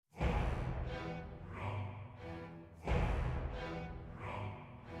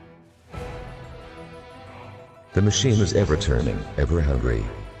The machine is ever turning, ever hungry.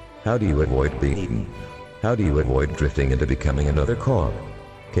 How do you avoid being eaten? How do you avoid drifting into becoming another cog?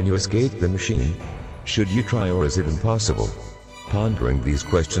 Can you escape the machine? Should you try, or is it impossible? Pondering these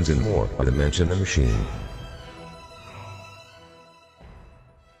questions and more on the Mention the Machine.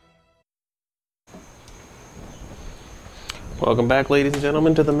 Welcome back, ladies and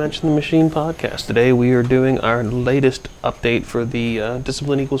gentlemen, to the Mention the Machine podcast. Today we are doing our latest update for the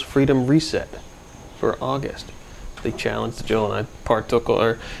Discipline Equals Freedom Reset for August. The challenge that Joe and I partook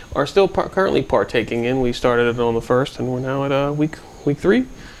or are still currently partaking in. We started it on the 1st, and we're now at week 3.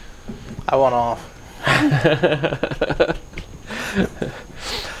 I want off.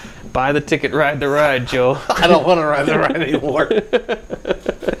 Buy the ticket, ride the ride, Joe. I don't want to ride the ride anymore.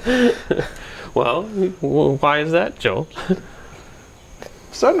 Well, why is that, Joe?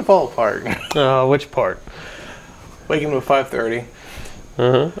 Starting to fall apart. Which part? Waking up at 5:30.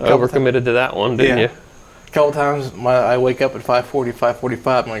 Overcommitted to that one, didn't you? A couple times I wake up at 5:40,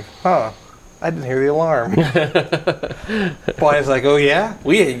 5:45. I'm like, I didn't hear the alarm. Brian's like, oh yeah?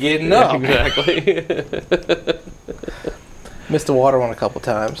 We ain't getting up. Exactly. Missed the water one a couple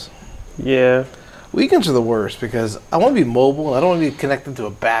times. Yeah. Weekends are the worst because I want to be mobile. I don't want to be connected to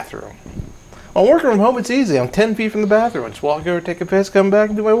a bathroom. When I'm working from home, it's easy. I'm 10 feet from the bathroom. I just walk over, take a piss, come back,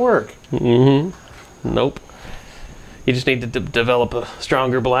 and do my work. Nope. You just need to develop a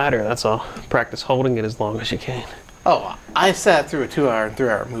stronger bladder, that's all. Practice holding it as long as you can. Oh, I sat through a 2-hour and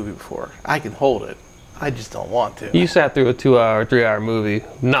 3-hour movie before. I can hold it. I just don't want to. You sat through a 2-hour, 3-hour movie,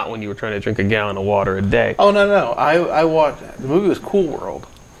 not when you were trying to drink a gallon of water a day. Oh, no. I watched, the movie was Cool World.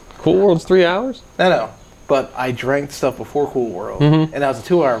 Cool World's 3 hours? No. But I drank stuff before Cool World, and that was a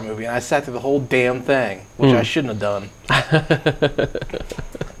 2-hour movie, and I sat through the whole damn thing, which I shouldn't have done.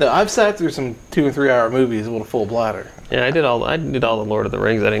 No, I've sat through some 2 and 3 hour movies with a full bladder. Yeah, I did all the Lord of the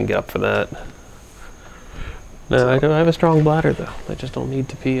Rings. I didn't get up for that. No, I have a strong bladder though. I just don't need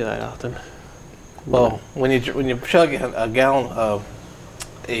to pee that often. Well, when you chug a gallon of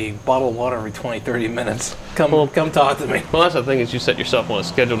a bottle of water every 20-30 minutes, come talk to me. Well, that's the thing, is you set yourself on a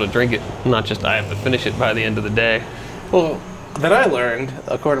schedule to drink it, not just I have to finish it by the end of the day. Well, that I learned,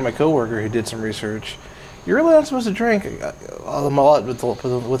 according to my coworker who did some research, you're really not supposed to drink a lot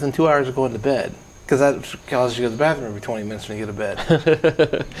within 2 hours of going to bed, because that causes you to go to the bathroom every 20 minutes when you go to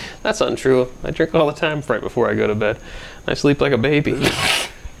bed. That's untrue. I drink all the time right before I go to bed. I sleep like a baby.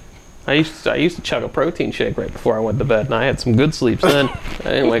 I used to chug a protein shake right before I went to bed, and I had some good sleeps then. I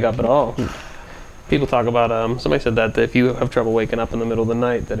didn't wake up at all. People talk about, somebody said that if you have trouble waking up in the middle of the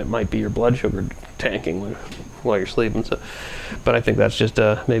night, that it might be your blood sugar tanking while you're sleeping. So, but I think that's just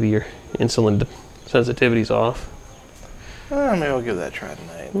maybe your insulin sensitivity's off. Maybe I'll give that a try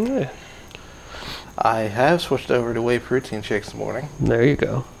tonight. Yeah. I have switched over to whey protein shakes this morning. There you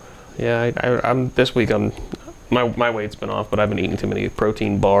go. Yeah, I'm this week. My weight's been off, but I've been eating too many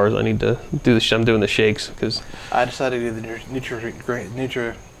protein bars. I need to do I'm doing the shakes because I decided to do the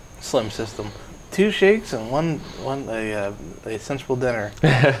Nutri Slim system. 2 shakes and one a sensible dinner.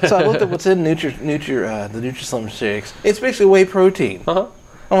 So I looked at what's in the Nutri Slim shakes. It's basically whey protein.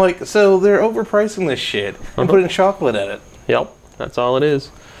 I'm like, so they're overpricing this shit and putting chocolate in it. Yep, that's all it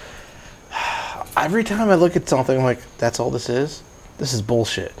is. Every time I look at something, I'm like, that's all this is? This is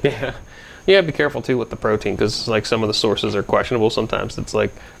bullshit. Yeah, be careful too with the protein, because like some of the sources are questionable. Sometimes it's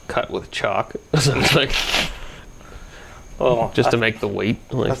like cut with chalk. So it's like, just to make the weight.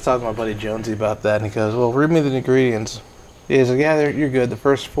 I was talking to my buddy Jonesy about that, and he goes, well, read me the ingredients. He's like, yeah, you're good. The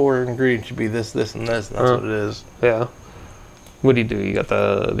first 4 ingredients should be this, this, and this, and that's what it is. Yeah. What do? You got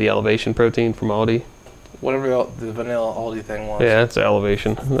the Elevation protein from Aldi? Whatever the vanilla Aldi thing was. Yeah, it's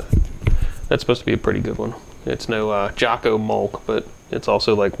Elevation. That's supposed to be a pretty good one. It's no Jocko Mulk, but it's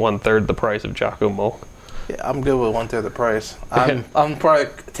also like 1/3 the price of Jocko Mulk. Yeah, I'm good with 1/3 the price. I'm probably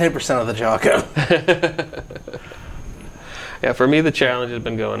 10% of the Jocko. Yeah, for me the challenge has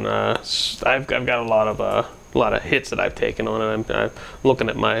been going. I've got a lot of hits that I've taken on it. I'm looking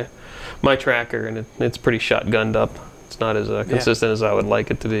at my tracker, and it's pretty shotgunned up. It's not as consistent as I would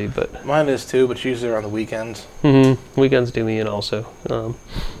like it to be, but mine is too. But usually around the weekends. Weekends do me in also.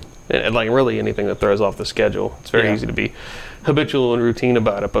 And like really anything that throws off the schedule, it's very easy to be habitual and routine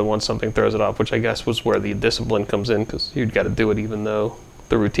about it. But once something throws it off, which I guess was where the discipline comes in, because you've got to do it even though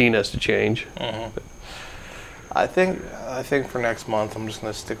the routine has to change. I think for next month I'm just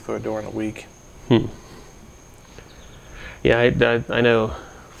going to stick through it during the week. Yeah, I know.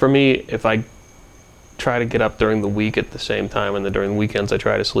 For me, if I try to get up during the week at the same time, and then during the weekends I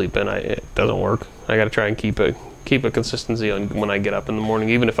try to sleep in, it doesn't work. I got to try and keep a consistency on when I get up in the morning,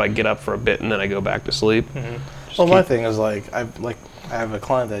 even if I get up for a bit and then I go back to sleep. Well, my thing is I have a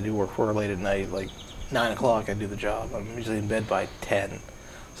client that I do work for late at night, like 9 o'clock I do the job. I'm usually in bed by 10.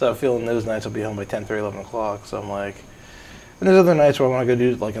 So I feel in those nights I'll be home by 10:30, 11 o'clock. So I'm like, and there's other nights where I want to go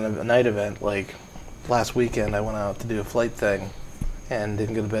do like a night event. Like last weekend I went out to do a flight thing and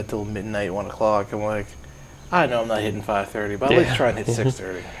didn't go to bed till midnight, 1 o'clock. I'm like, I know I'm not hitting 5:30, but I'd like to try and hit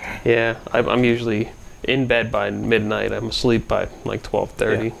 6:30. Yeah, I'm usually in bed by midnight. I'm asleep by like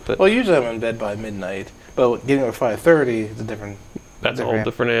 12:30. Yeah. But Well, usually I'm in bed by midnight, but getting up at 5:30 is a different. that's a whole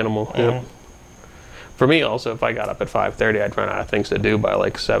different animal. Mhm. Yeah. For me, also, if I got up at 5:30, I'd run out of things to do by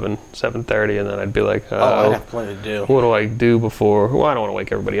like 7:30, and then I'd be like, I'd have plenty to do. what do I do before? Well, I don't want to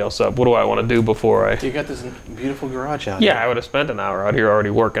wake everybody else up. What do I want to do before I? You got this beautiful garage out Yeah, here. I would have spent an hour out here already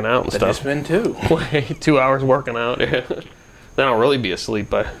working out and That you stuff. spend too. 2 hours working out. Then I'll really be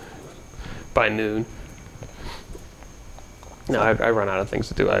asleep by noon. No, I run out of things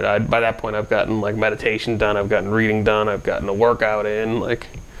to do. By that point, I've gotten like meditation done. I've gotten reading done. I've gotten a workout in. Like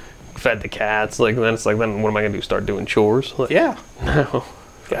fed the cats. Like then it's like then what am I gonna do? Start doing chores? Like, Yeah. no.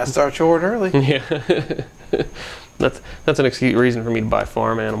 Gotta start choring early. Yeah. that's an excuse reason for me to buy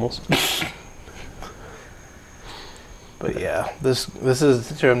farm animals. But yeah, this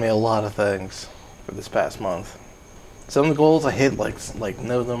has shown me a lot of things for this past month. Some of the goals I hit like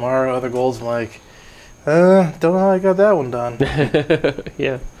no tomorrow. Other goals I'm like, don't know how I got that one done.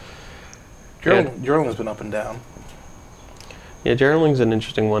 Yeah. Journaling has been up and down. Yeah, journaling's an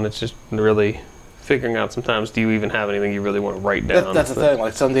interesting one. It's just really figuring out sometimes, do you even have anything you really want to write down? That's the thing.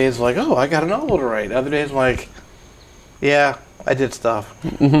 Like some days I'm like, oh, I got a novel to write. Other days I'm like, yeah, I did stuff.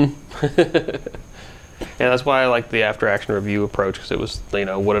 Yeah, that's why I like the after action review approach, because it was,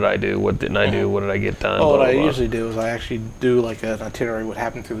 what did I do? What didn't I do? What did I get done? Well, what Blah, I blah, blah. usually do is I actually do like an itinerary, what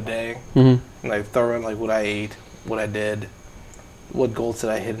happened through the day, Mhm. and I throw in like what I ate, what I did, what goals did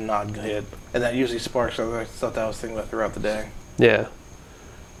I hit and not hit, and that usually sparks other stuff that I was thinking about throughout the day. Yeah.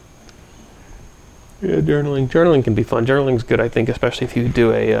 Yeah, journaling. Journaling can be fun. Journaling's good, I think, especially if you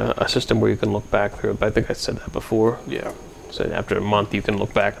do a system where you can look back through it. I think I said that before. Yeah. So after a month, you can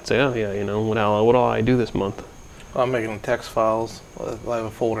look back and say, oh, yeah, what all I do this month? I'm making text files. I have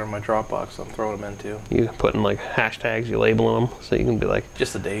a folder in my Dropbox I'm throwing them into. You put in like hashtags, you labeling them, so you can be like,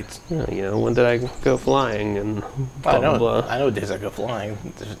 Just the dates. when did I go flying and blah, I know. blah, blah. I know days I go flying.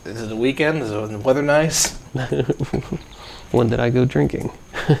 Is it the weekend? Is the weather nice? When did I go drinking?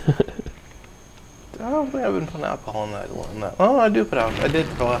 I don't think I've been putting alcohol in that one. No. Oh, I do put alcohol. I did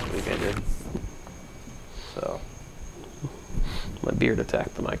for last week. I did. So My beard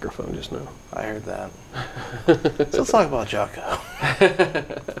attacked the microphone just now. I heard that. So let's talk about Jocko.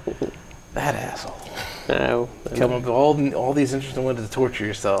 That asshole. No, Coming up with all these interesting ways to torture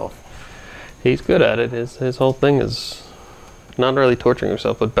yourself. he's good at it. His whole thing is not really torturing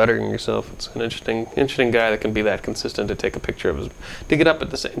yourself, but bettering yourself. It's an interesting guy that can be that consistent to take a picture of to get up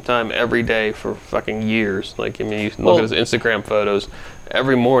at the same time every day for fucking years. Like, I mean, you look at his Instagram photos.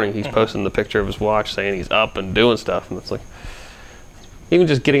 Every morning he's posting the picture of his watch saying he's up and doing stuff, and it's like, even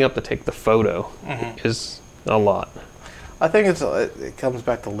just getting up to take the photo is a lot. I think it comes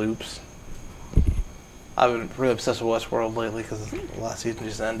back to loops. I've been really obsessed with Westworld lately because the last season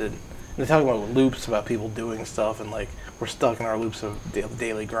just ended. And they're talking about loops, about people doing stuff, and like we're stuck in our loops of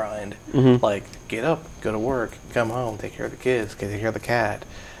daily grind. Like, get up, go to work, come home, take care of the kids, take care of the cat,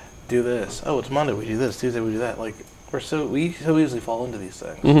 do this. Oh, it's Monday, we do this. Tuesday, we do that. Like, we so easily fall into these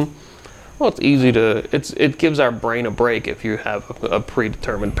things. Well, it's easy to. It gives our brain a break if you have a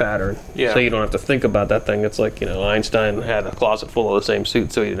predetermined pattern. Yeah. So you don't have to think about that thing. It's like, Einstein had a closet full of the same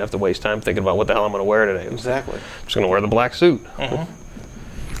suit, so he didn't have to waste time thinking about what the hell I'm going to wear today. Exactly. I'm just going to wear the black suit.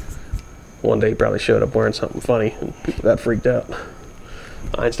 One day he probably showed up wearing something funny, and people got freaked out.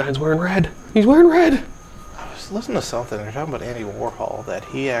 Einstein's wearing red. He's wearing red. I was listening to something. They're talking about Andy Warhol, that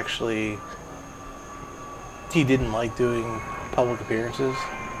he didn't like doing public appearances.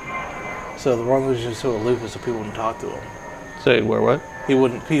 So the one was just so aloof so people wouldn't talk to him. So he'd wear what? He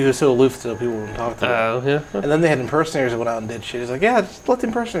was so aloof so people wouldn't talk to him. Oh, yeah. And then they had impersonators that went out and did shit. He's like, yeah, just let the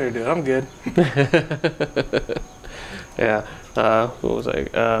impersonator do it. I'm good. Yeah. What was I?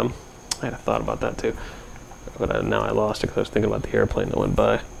 I had a thought about that too, but now I lost it because I was thinking about the airplane that went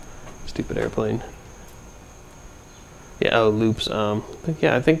by. Stupid airplane. Yeah. Oh, loops.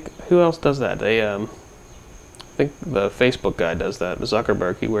 Yeah. I think who else does that? They. I think the Facebook guy does that.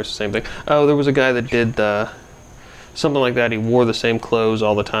 Zuckerberg. He wears the same thing. Oh, there was a guy that did something like that. He wore the same clothes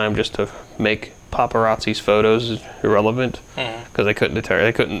all the time just to make paparazzi's photos irrelevant because they couldn't deter.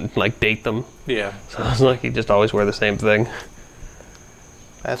 They couldn't like date them. Yeah. So it's like he just always wear the same thing.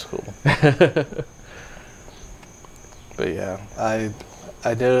 That's cool. But yeah, I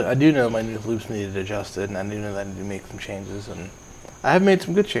do know my new loops needed adjusted, and I do know that I need to make some changes, and I have made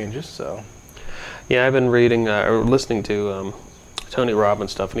some good changes. So Yeah, I've been reading or listening to Tony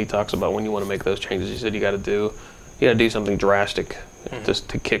Robbins stuff, and he talks about when you want to make those changes. He said you got to do something drastic just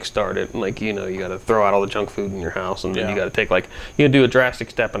to kickstart it. Like, you got to throw out all the junk food in your house, and then you got to take you do a drastic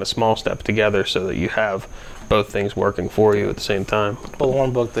step and a small step together so that you have both things working for you at the same time. Well, the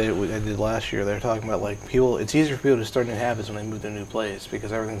one book I did last year, they were talking about people. It's easier for people to start new habits when they move to a new place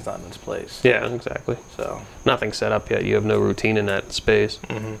because everything's not in its place. Yeah, exactly. So nothing's set up yet. You have no routine in that space.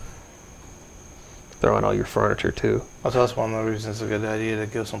 Mm-hmm. Throw out all your furniture too. Also, that's one of the reasons it's a good idea to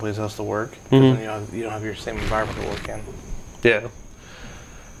go someplace else to work. Because then you don't have your same environment to work in. Yeah.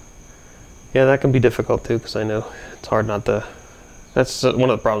 Yeah, that can be difficult too, because I know it's hard not to. That's one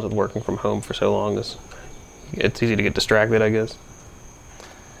of the problems with working from home for so long is it's easy to get distracted, I guess.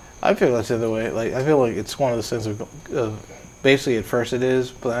 I feel that's the other way. Like, I feel like it's one of those things of basically at first it is,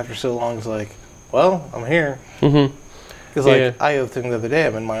 but after so long it's like, well, I'm here. Mm-hmm. Because I had a thing the other day.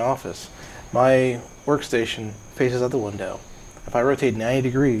 I'm in my office. My workstation faces out the window. If I rotate 90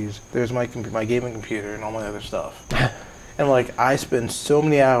 degrees, there's my gaming computer and all my other stuff. And I spend so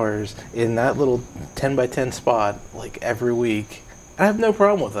many hours in that little 10 by 10 spot every week. I have no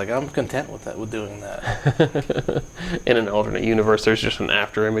problem with it. I'm content with that, with doing that. In an alternate universe, there's just an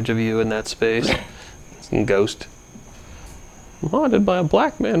after image of you in that space. It's a ghost. Haunted by a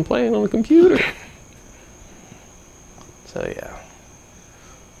black man playing on a computer. So yeah.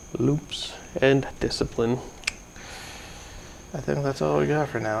 Loops and discipline. I think that's all we got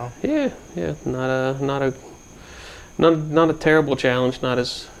for now. Yeah. Not a terrible challenge. Not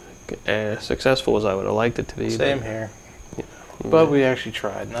as successful as I would have liked it to be. Same here. But we actually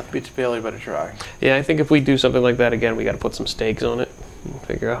tried. Nothing beats failure but a try. Yeah, I think if we do something like that again, we got to put some stakes on it and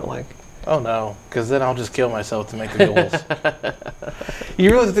figure out Oh no, because then I'll just kill myself to make the goals. You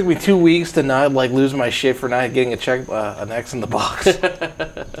really think it took me 2 weeks to not lose my shit for not getting an X in the box?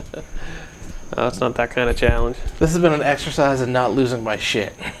 Oh, it's not that kind of challenge. This has been an exercise in not losing my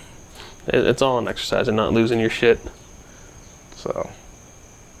shit. It's all an exercise in not losing your shit. So.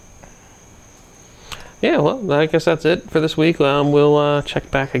 Yeah, well, I guess that's it for this week. We'll check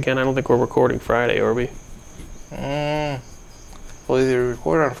back again. I don't think we're recording Friday, are we? We'll either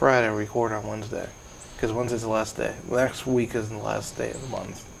record on Friday or record on Wednesday. Because Wednesday's the last day. Next week is the last day of the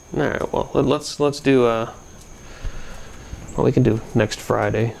month. All right, well, let's do, well, we can do next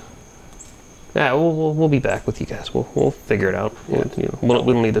Friday. Yeah, we'll be back with you guys. We'll figure it out. Yeah. We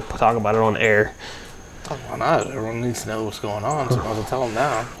don't need to talk about it on air. Why not? Everyone needs to know what's going on, so I might as well tell them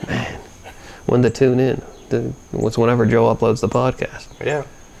now. Man. When to tune in. It's whenever Joe uploads the podcast. Yeah.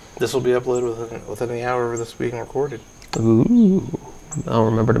 This will be uploaded within the hour of this being recorded. Ooh. I'll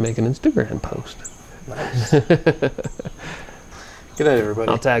remember to make an Instagram post. Nice. Good night, everybody.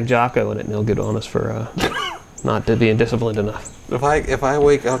 I'll tag Jocko in it and he'll get on us for not being disciplined enough. If I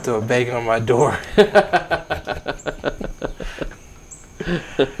wake up to a banging on my door.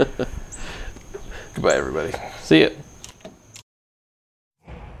 Goodbye, everybody. See ya.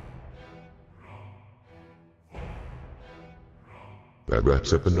 That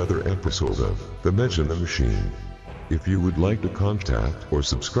wraps up another episode of The Mention the Machine. If you would like to contact or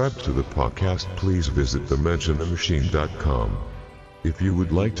subscribe to the podcast, please visit thementionthemachine.com. If you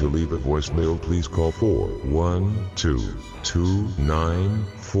would like to leave a voicemail, please call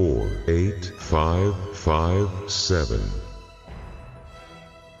 412-294-8557.